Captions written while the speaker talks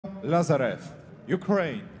Lazarev,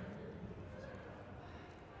 Ukraine.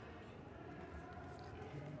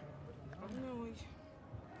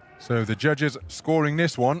 So the judges scoring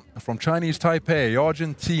this one from Chinese Taipei,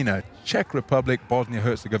 Argentina, Czech Republic,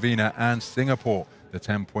 Bosnia-Herzegovina and Singapore. The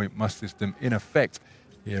 10-point must system in effect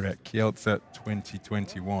here at Kielce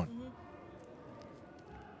 2021.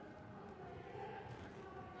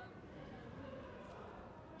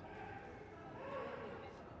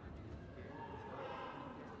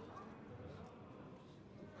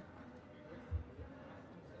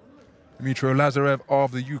 Dmitry Lazarev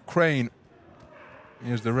of the Ukraine.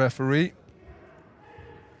 Here's the referee.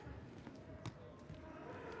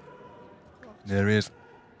 There is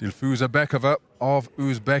Dilfuza Bekova of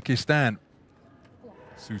Uzbekistan,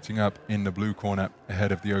 suiting up in the blue corner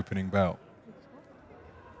ahead of the opening bell.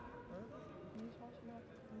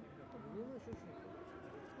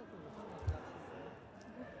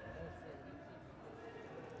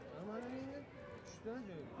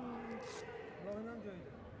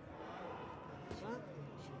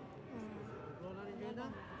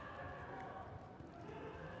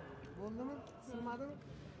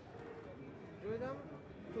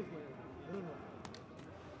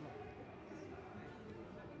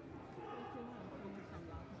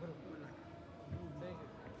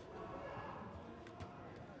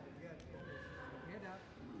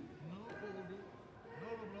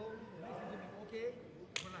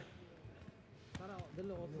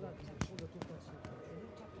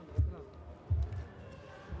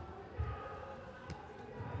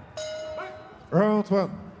 Round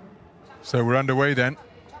one. So we're underway then.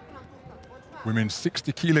 Women's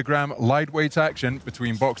 60-kilogram lightweight action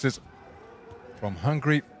between boxers from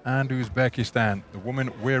Hungary and Uzbekistan. The woman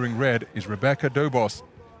wearing red is Rebeka DOBOS,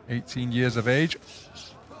 18 years of age,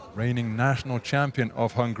 reigning national champion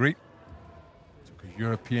of Hungary. Took a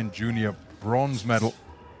European junior bronze medal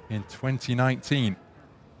in 2019.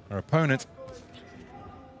 Her opponent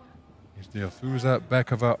is Dilfuza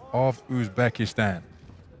Bekova of Uzbekistan.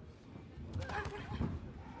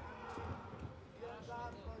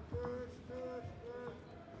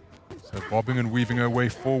 So bobbing and weaving her way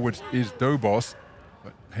forwards is DOBOS,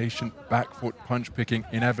 but patient back foot punch picking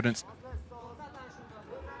in evidence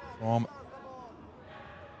from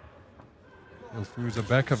Dilfuza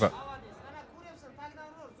Bekova,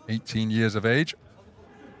 18 years of age.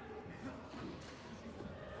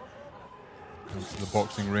 Comes to the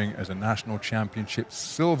boxing ring as a national championship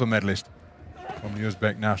silver medalist from the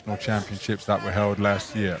Uzbek national championships that were held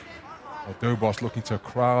last year. Well, DOBOS looking to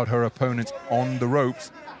crowd her opponents on the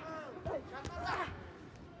ropes.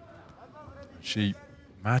 She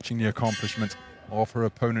matching the accomplishment of her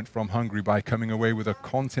opponent from Hungary by coming away with a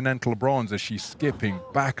continental bronze as she's skipping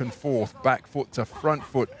back and forth, back foot to front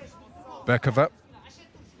foot. Bekova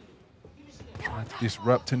trying to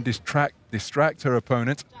disrupt and distract her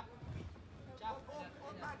opponent.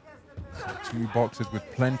 So two boxers with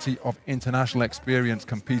plenty of international experience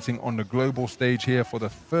competing on the global stage here for the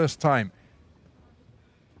first time.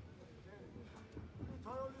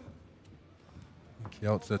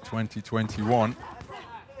 Kielce 2021.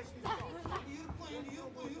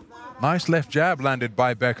 Nice left jab landed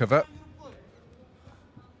by Bekova.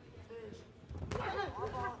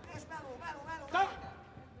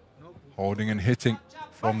 Holding and hitting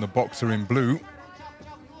from the boxer in blue.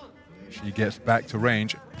 She gets back to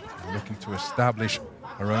range, looking to establish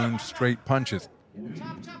her own straight punches.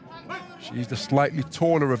 She's the slightly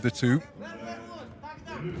taller of the two.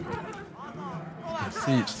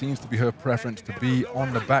 See, it seems to be her preference to be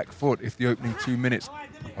on the back foot if the opening 2 minutes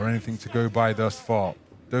are anything to go by thus far.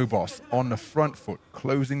 DOBOS on the front foot,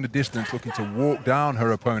 closing the distance, looking to walk down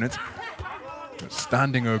her opponent. But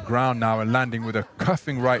standing her ground now and landing with a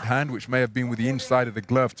cuffing right hand, which may have been with the inside of the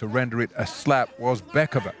glove to render it a slap, was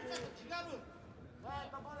Bekova.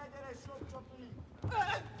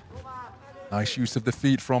 Nice use of the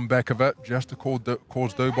feet from Bekova, just to cause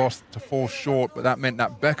DOBOS to fall short, but that meant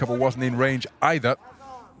that Bekova wasn't in range either.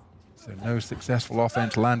 So no successful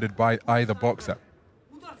offense landed by either boxer.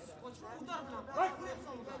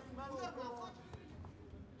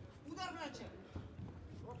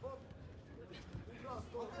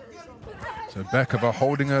 So Bekova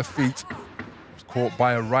holding her feet, was caught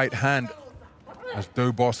by a right hand as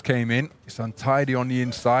DOBOS came in. It's untidy on the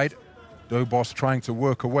inside. DOBOS trying to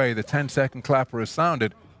work away. The 10-second clapper has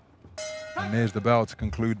sounded. And there's the bell to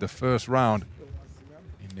conclude the first round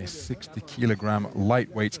in this 60-kilogram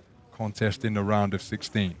lightweight contest in the round of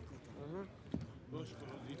 16.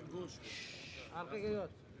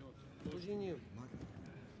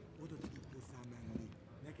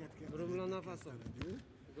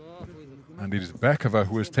 And it is Bekova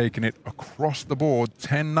who has taken it across the board,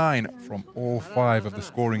 10-9 from all 5 of the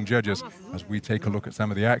scoring judges, as we take a look at some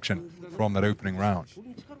of the action from that opening round.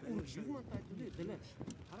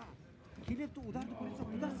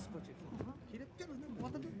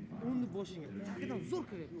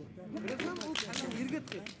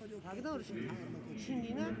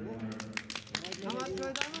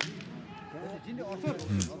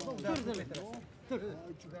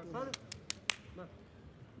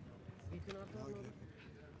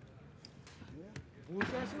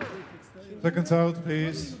 Seconds out,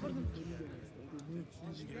 please.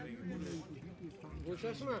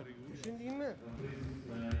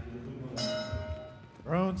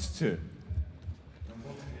 Round 2.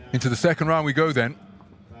 Into the second round we go then.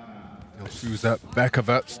 Dilfuza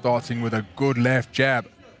Bekova starting with a good left jab.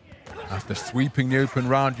 After sweeping the open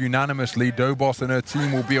round unanimously, DOBOS and her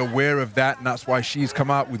team will be aware of that, and that's why she's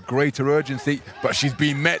come out with greater urgency. But she's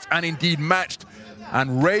been met and indeed matched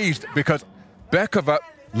and raised, because Bekova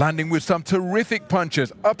landing with some terrific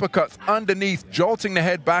punches, uppercuts underneath, jolting the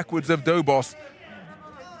head backwards of DOBOS.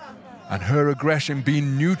 And her aggression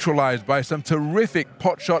being neutralized by some terrific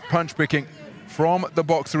pot shot punch picking from the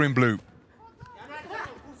boxer in blue.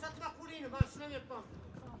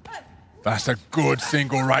 That's a good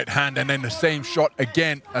single right hand, and then the same shot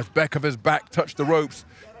again as Bekova's back touched the ropes.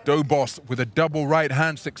 DOBOS with a double right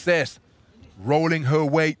hand success, rolling her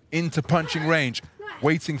way into punching range,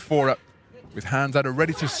 waiting for it with hands that are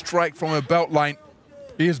ready to strike from her belt line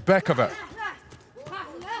is Bekova.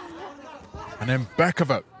 And then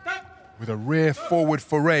Bekova with a rear forward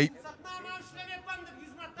foray.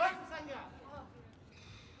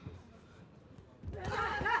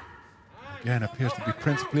 Again, appears to be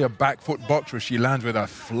principally a back foot boxer. She lands with a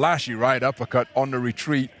flashy right uppercut on the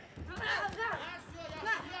retreat.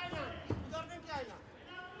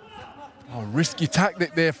 Oh, risky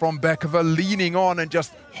tactic there from Bekova, leaning on and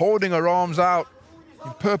just holding her arms out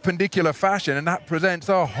in perpendicular fashion, and that presents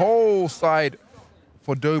a whole side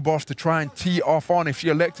for DOBOS to try and tee off on if she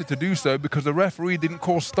elected to do so, because the referee didn't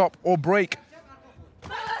call stop or break.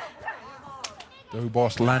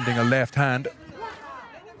 DOBOS landing a left hand.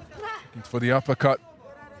 Looking for the uppercut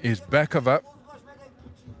is Bekova.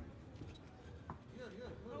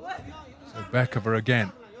 So Bekova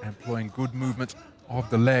again employing good movement of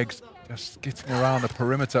the legs, just skittering around the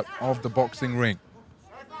perimeter of the boxing ring.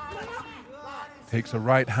 Takes a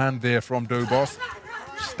right hand there from DOBOS,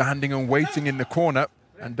 standing and waiting in the corner,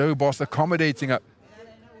 and DOBOS accommodating her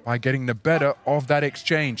by getting the better of that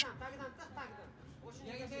exchange.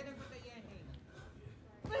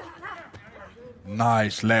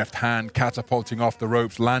 Nice left hand catapulting off the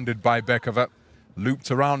ropes, landed by Bekova,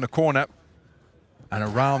 looped around the corner and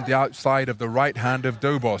around the outside of the right hand of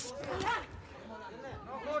DOBOS.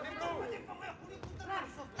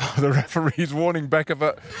 The referee's warning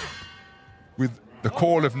Bekova with the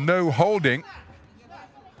call of no holding.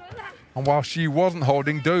 And while she wasn't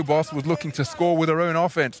holding, DOBOS was looking to score with her own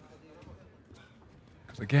offense.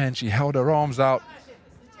 Because again, she held her arms out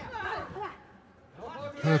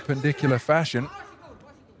in perpendicular fashion.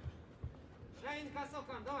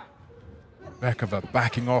 Bekova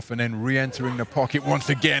backing off and then re-entering the pocket once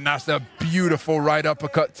again. That's a beautiful right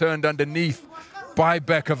uppercut turned underneath by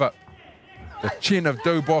Bekova. The chin of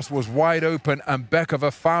DOBOS was wide open, and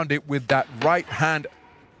Bekova found it with that right hand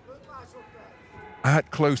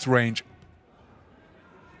at close range.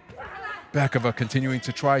 Bekova continuing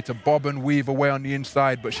to try to bob and weave away on the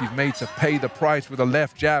inside, but she's made to pay the price with a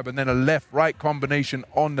left jab and then a left-right combination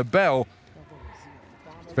on the bell.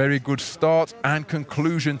 Very good start and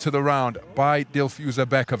conclusion to the round by Dilfuza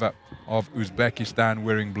Bekova of Uzbekistan,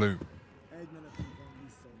 wearing blue.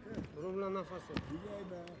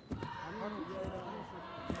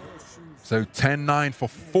 So 10-9 for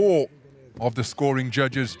 4 of the scoring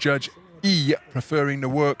judges. Judge E preferring the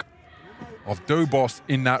work of DOBOS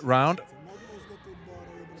in that round.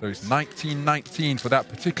 So it's 19-19 for that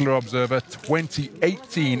particular observer,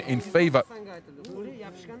 20-18 in favor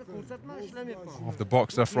of the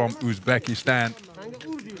boxer from Uzbekistan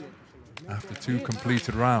after 2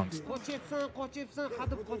 completed rounds.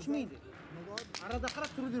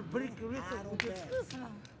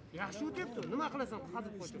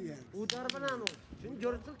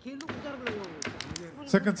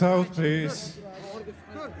 Seconds out, please.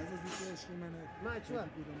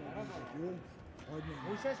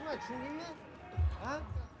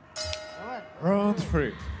 Round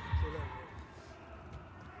 3.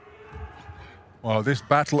 Well, this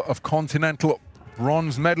battle of continental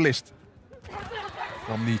bronze medalist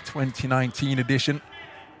from the 2019 edition.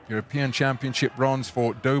 European Championship bronze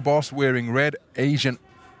for DOBOS, wearing red, Asian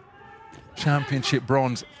championship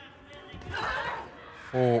bronze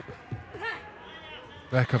for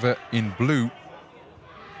Bekova in blue.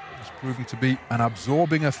 It's proven to be an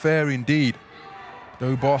absorbing affair indeed.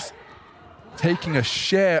 DOBOS taking a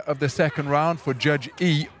share of the second round for Judge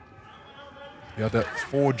E. The other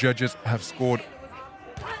 4 judges have scored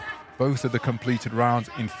both of the completed rounds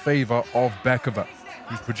in favor of Bekova,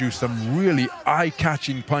 who's produced some really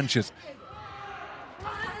eye-catching punches.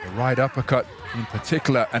 The right uppercut in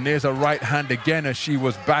particular, and there's a right hand again as she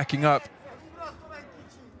was backing up.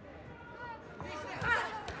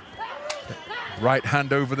 Right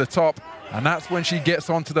hand over the top, and that's when she gets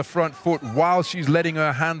onto the front foot while she's letting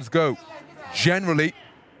her hands go. Generally,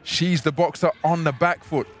 she's the boxer on the back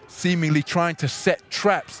foot, seemingly trying to set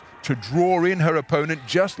traps to draw in her opponent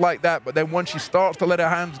just like that, but then once she starts to let her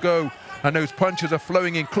hands go and those punches are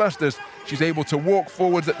flowing in clusters, she's able to walk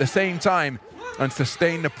forwards at the same time and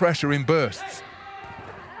sustain the pressure in bursts.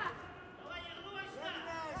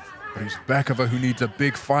 But it's Bekova who needs a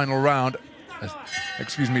big final round.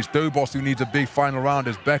 It's DOBOS who needs a big final round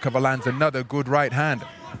as Bekova lands another good right hand.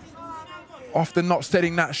 Often not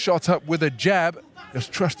setting that shot up with a jab,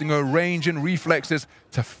 just trusting her range and reflexes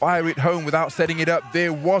to fire it home without setting it up.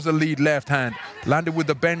 There was a lead left hand, landed with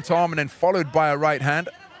the bent arm and then followed by a right hand.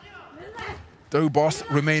 DOBOS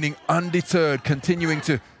remaining undeterred, continuing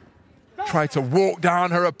to try to walk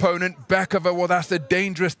down her opponent. Bekova, well, that's a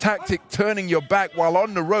dangerous tactic, turning your back while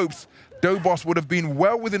on the ropes. DOBOS would have been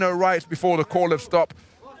well within her rights before the call of stop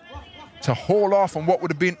to haul off on what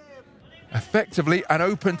would have been effectively an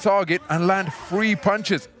open target and land 3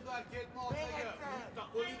 punches.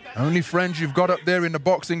 Only friends you've got up there in the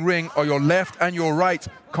boxing ring are your left and your right.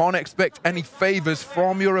 Can't expect any favors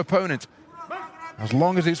from your opponent. As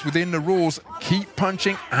long as it's within the rules, keep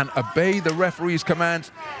punching and obey the referee's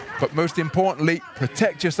commands. But most importantly,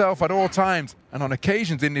 protect yourself at all times. And on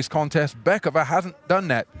occasions in this contest, Bekova hasn't done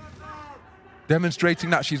that. Demonstrating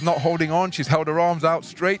that she's not holding on, she's held her arms out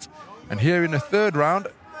straight. And here in the third round,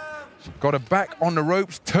 she got her back on the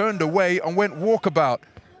ropes, turned away and went walkabout.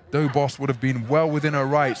 DOBOS would have been well within her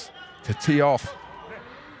rights to tee off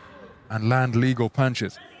and land legal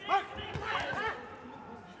punches.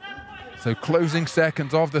 So closing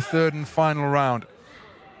seconds of the third and final round.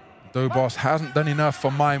 DOBOS hasn't done enough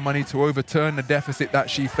for my money to overturn the deficit that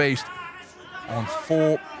she faced on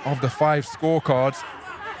 4 of the 5 scorecards.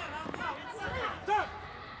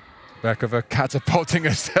 Bekova catapulting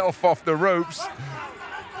herself off the ropes.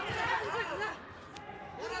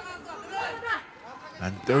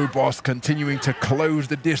 And DOBOS continuing to close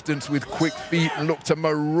the distance with quick feet and look to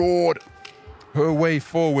maraud her way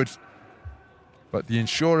forwards. But the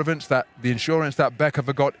insurance that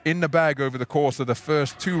Bekova got in the bag over the course of the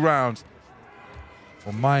first 2 rounds,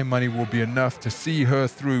 for my money, will be enough to see her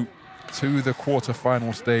through to the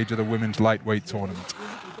quarterfinal stage of the women's lightweight tournament.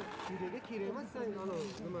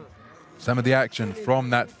 Some of the action from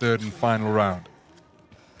that third and final round.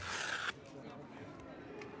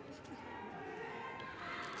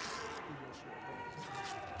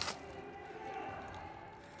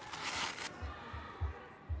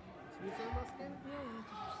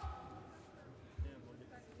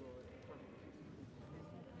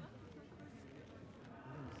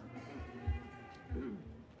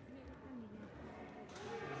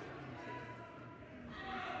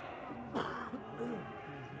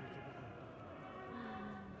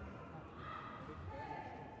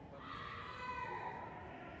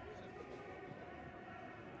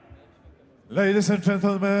 Ladies and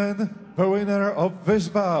gentlemen, the winner of this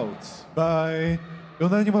bout by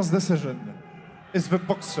unanimous decision is the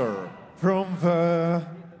boxer from the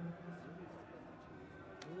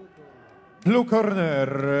blue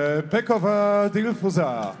corner, BEKOVA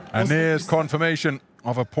Dilfuza. And there's confirmation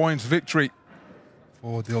of a points victory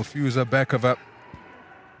for Dilfuza Bekova.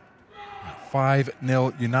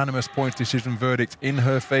 5-0 unanimous points decision verdict in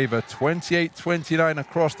her favor, 28-29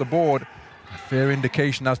 across the board. A fair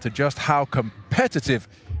indication as to just how competitive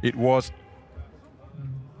it was.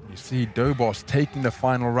 You see DOBOS taking the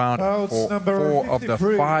final round for 4 of the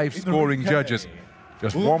 5 scoring judges.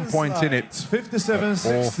 Just 1 point in it,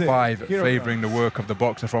 all 5 favoring the work of the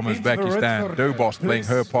boxer from Uzbekistan. DOBOS playing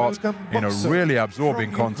her part in a really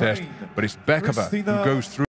absorbing contest, but it's Bekova who goes through.